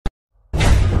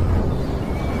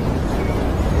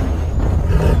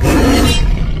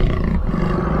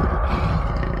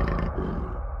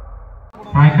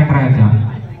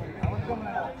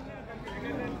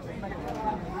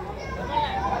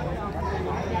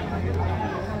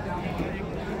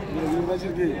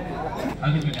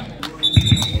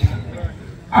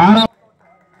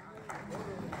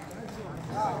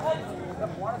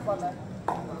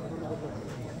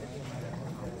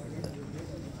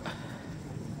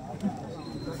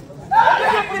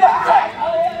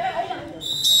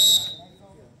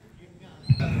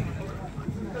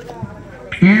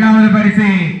ஏழாவது பரிசு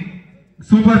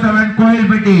சூப்பர் 7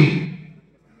 கோயில்பட்டி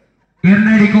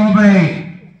இரண்டடி கோப்பை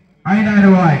 5000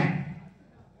 ரூபாய்.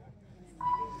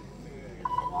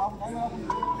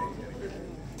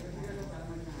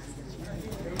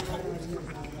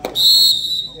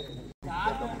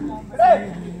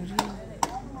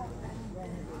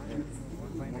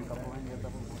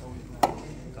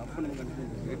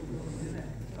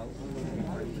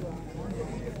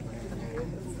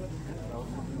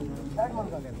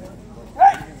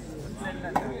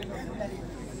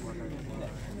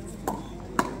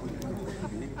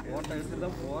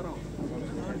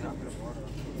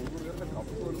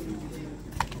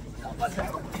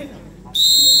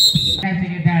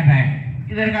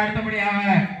 இதற்கு அடுத்தபடியாக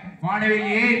வானவில்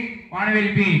ஏ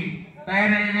வானவில் பி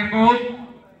தயார் நிலையில்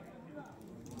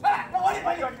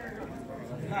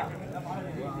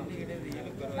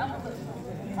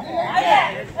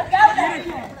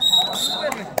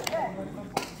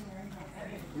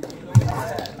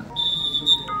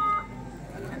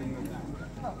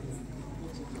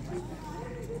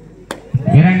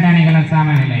இரண்டு அணிகளும்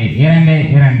சமநிலை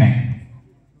 2-2.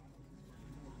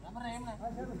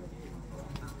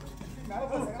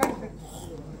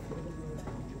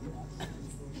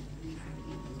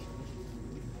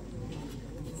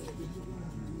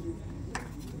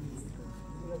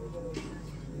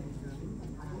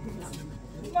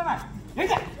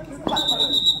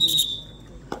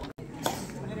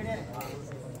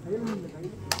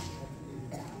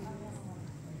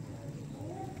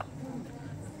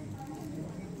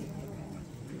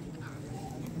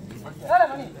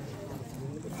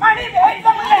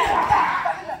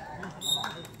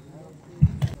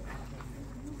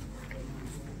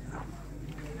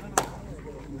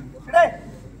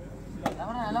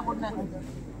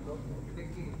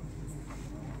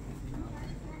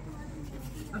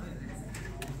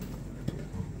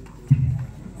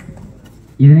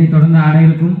 இதனைத் தொடர்ந்து ஆட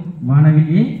இருக்கும்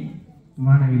வானவில் ஏ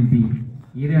வானவில் பி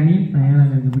இரு அணி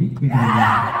தயாராக இருக்கும்படி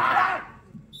கேட்டுக்கொள்கிறேன்.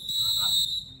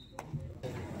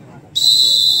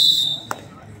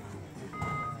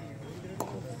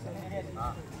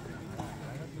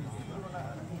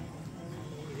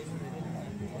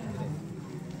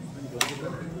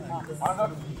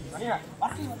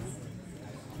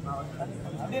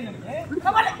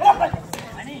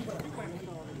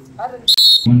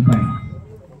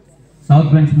 சவுத்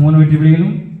பிரான்ச் 3 வெற்றி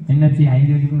புள்ளிகளும் NFC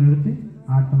 5 வெற்றிகளும் எடுத்து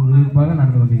ஆட்டம் விறுவிறுப்பாக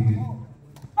நடந்து கொண்டிருக்கிறது.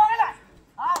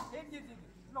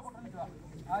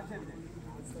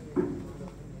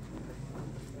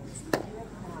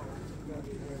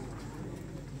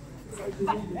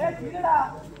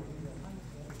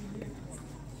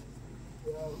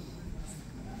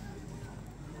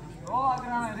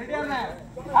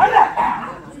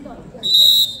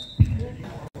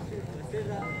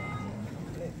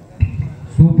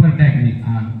 Super technique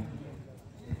on.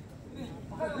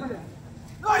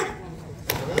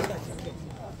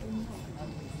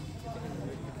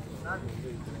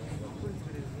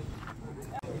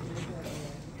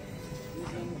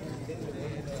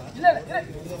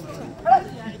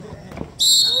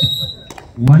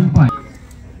 One point.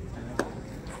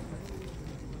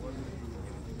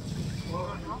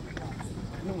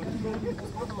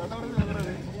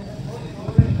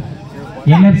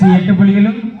 NFC 8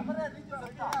 புள்ளிகளும்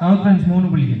சவுத் பிரான்ச் 3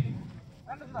 புள்ளிகள்.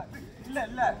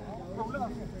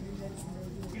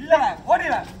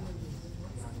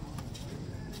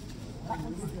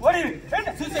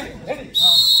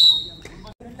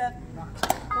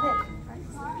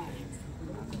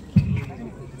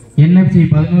 NFC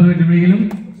 11 வெற்றி புள்ளிகளும்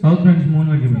சவுத் பிரான்ச் 3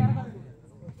 வெற்றி புள்ளிகள்.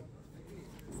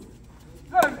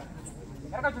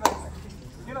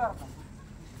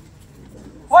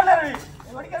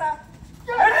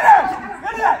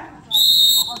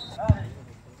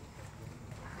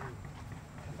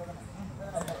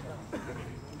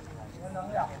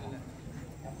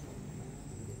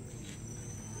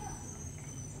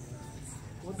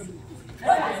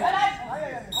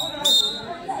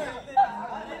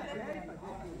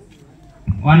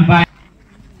 One point.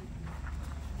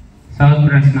 South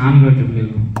Branch 4 வெற்றி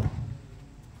புள்ளிகள்.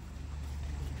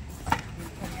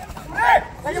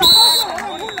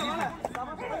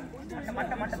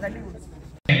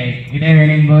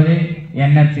 இடைவேளையின் போது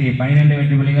NFC 12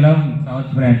 வெற்றி புள்ளிகளும்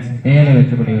சவுத் பிரான்ச் 7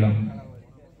 வெற்றி புள்ளிகளும்.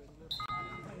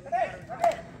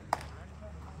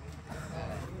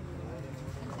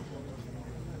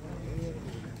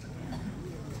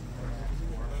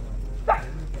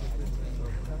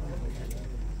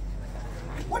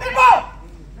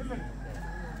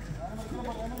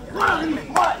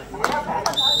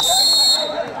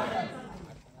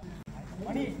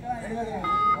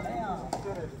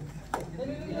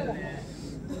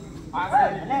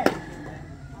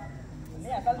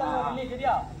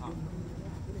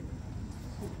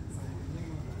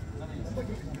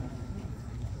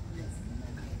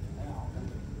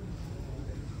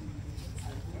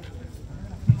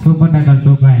 Super tackle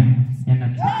 2 point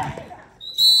NFC.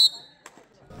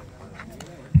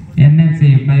 NFC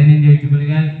 15 வெற்றி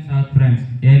புள்ளிகள், சவுத் பிரான்ஸ்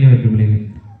 7 வெற்றி புள்ளிகள்.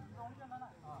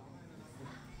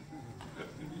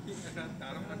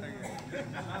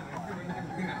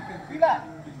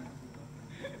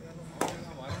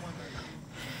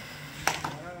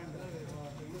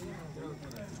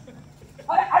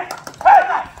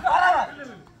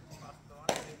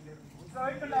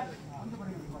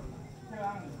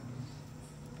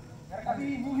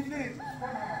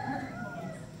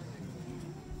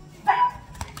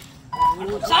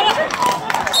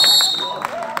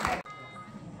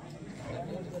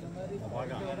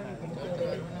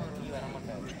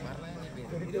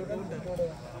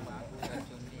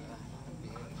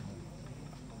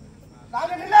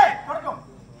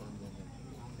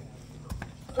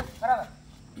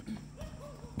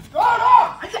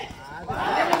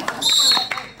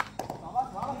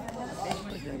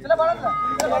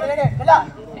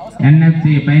 NFC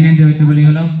 15 வெற்றி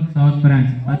புள்ளிகளும், சவுத்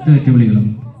பிரான்ஸ் 10 வெற்றி புள்ளிகளும்.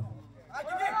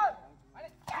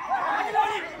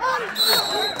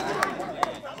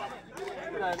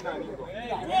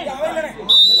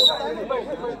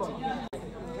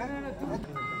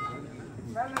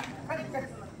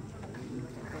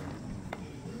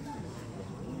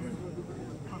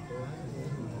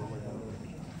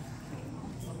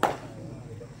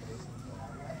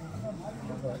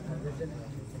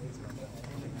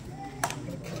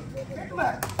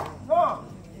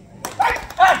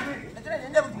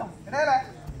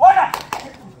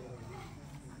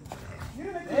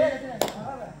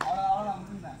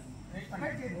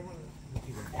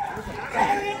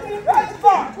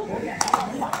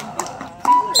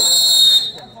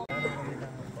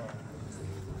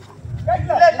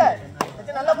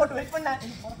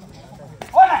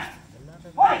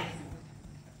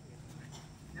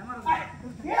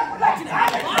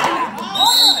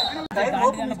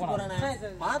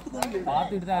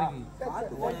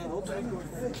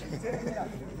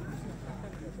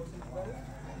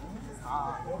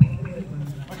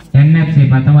 NFC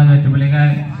 19 வெற்றி புள்ளிகள்,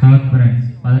 சவுத் பிரான்ஸ்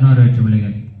 11 வெற்றி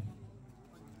புள்ளிகள்.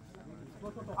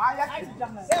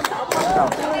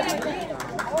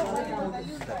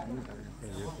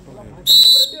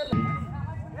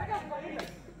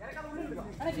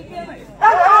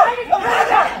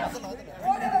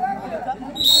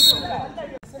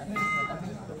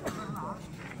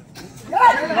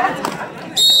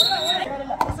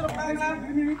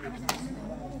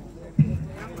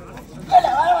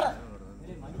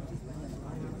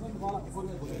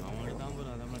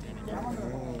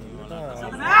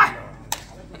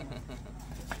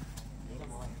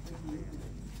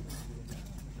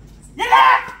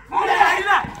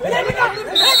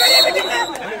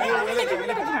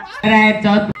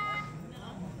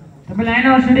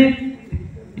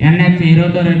 NFC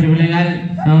 21 வெற்றி புள்ளிகள்,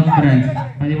 சவுத் பிரான்ஸ்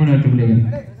 13 வெற்றி புள்ளிகள்.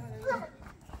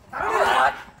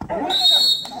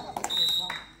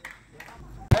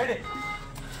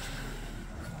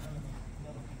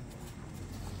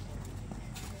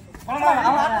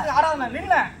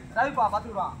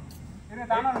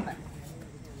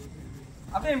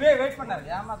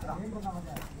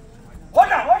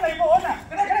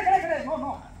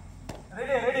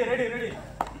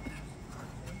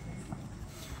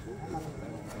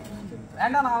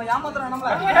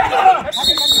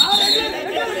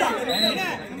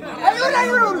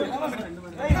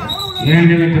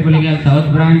 இரண்டு வெற்றி புள்ளிகள்,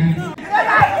 சவுத் பிரான்ஸ்.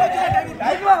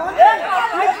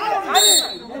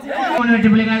 3 வெற்றி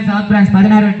புள்ளிகள், சவுத் பிரான்ஸ்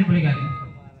 16 வெற்றி புள்ளிகள்.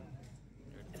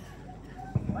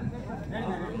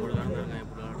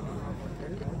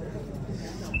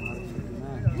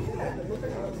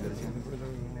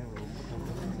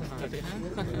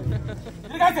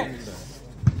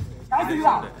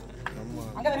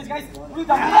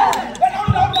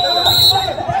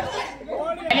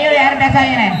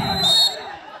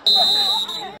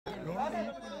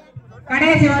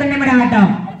 கடைசி ஒரு நிமிட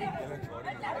ஆட்டம்.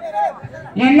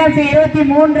 NFC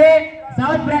 23,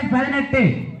 south France 18.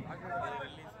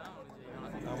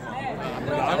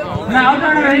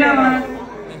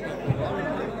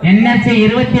 NFC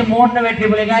 23 வெற்றி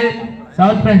புள்ளிகள்,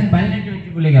 சவுத் பிரான்ஸ் 18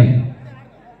 வெற்றி புள்ளிகள்.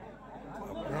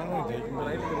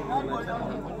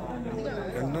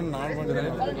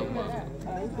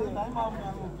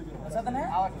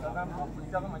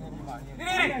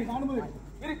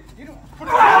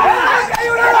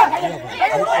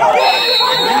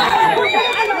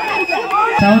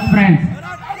 South France.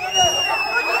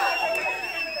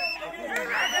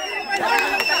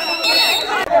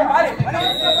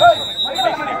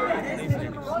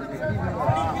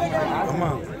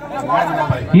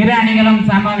 இரு அணிகளும்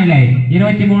சமநிலை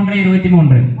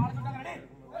 23-23.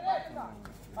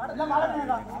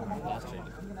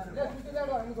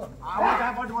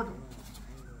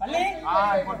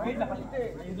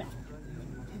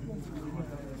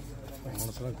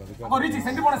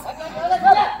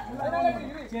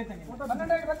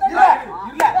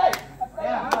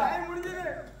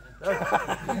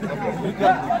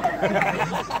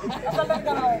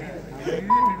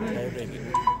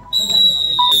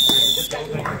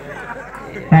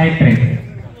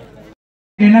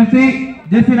 NFC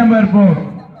jersey number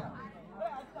 4.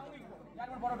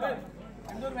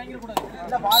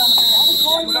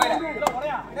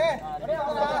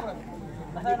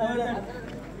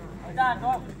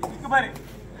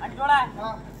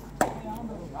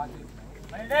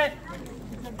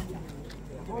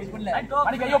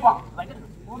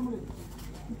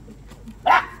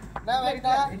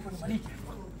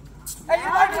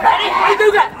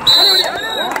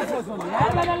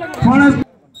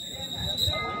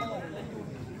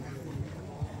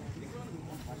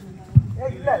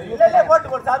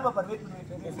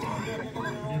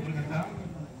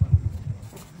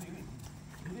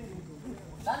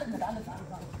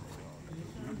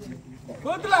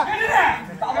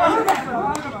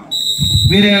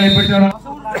 வீரர்களை பெற்றோர்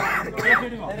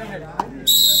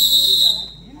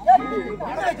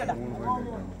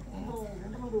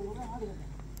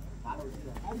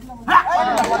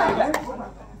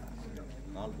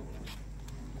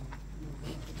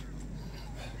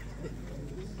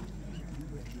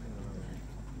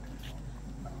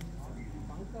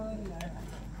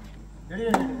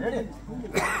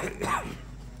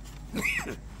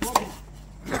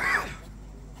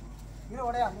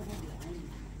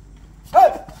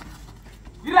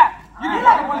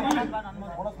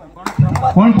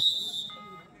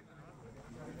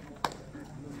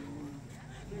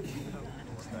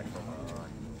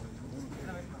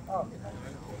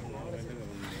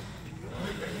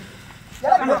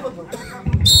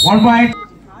 1 point.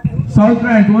 South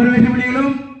France 1 வெற்றி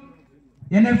புள்ளிகளும்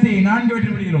NFC 4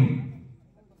 வெற்றி புள்ளிகளும்.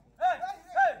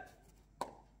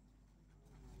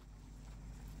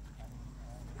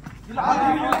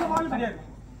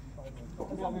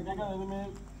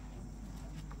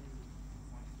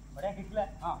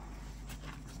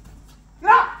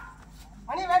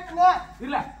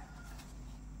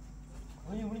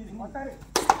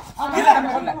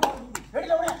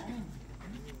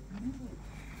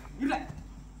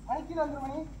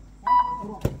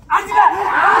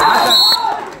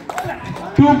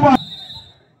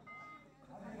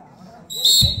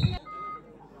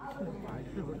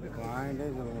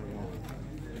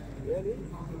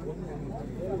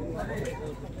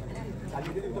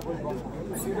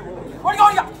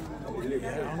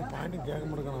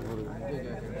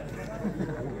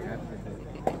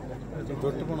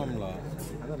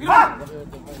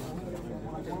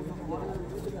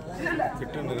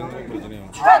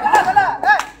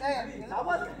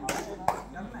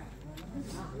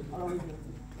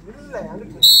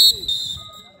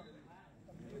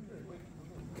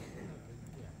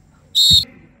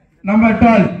 Number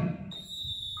 12.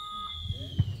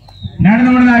 நடந்து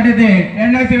முடிந்த ஆட்டத்தில்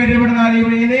NFC வெற்றி பெற்றதாக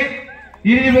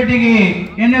இறுதி போட்டிக்கு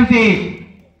NFC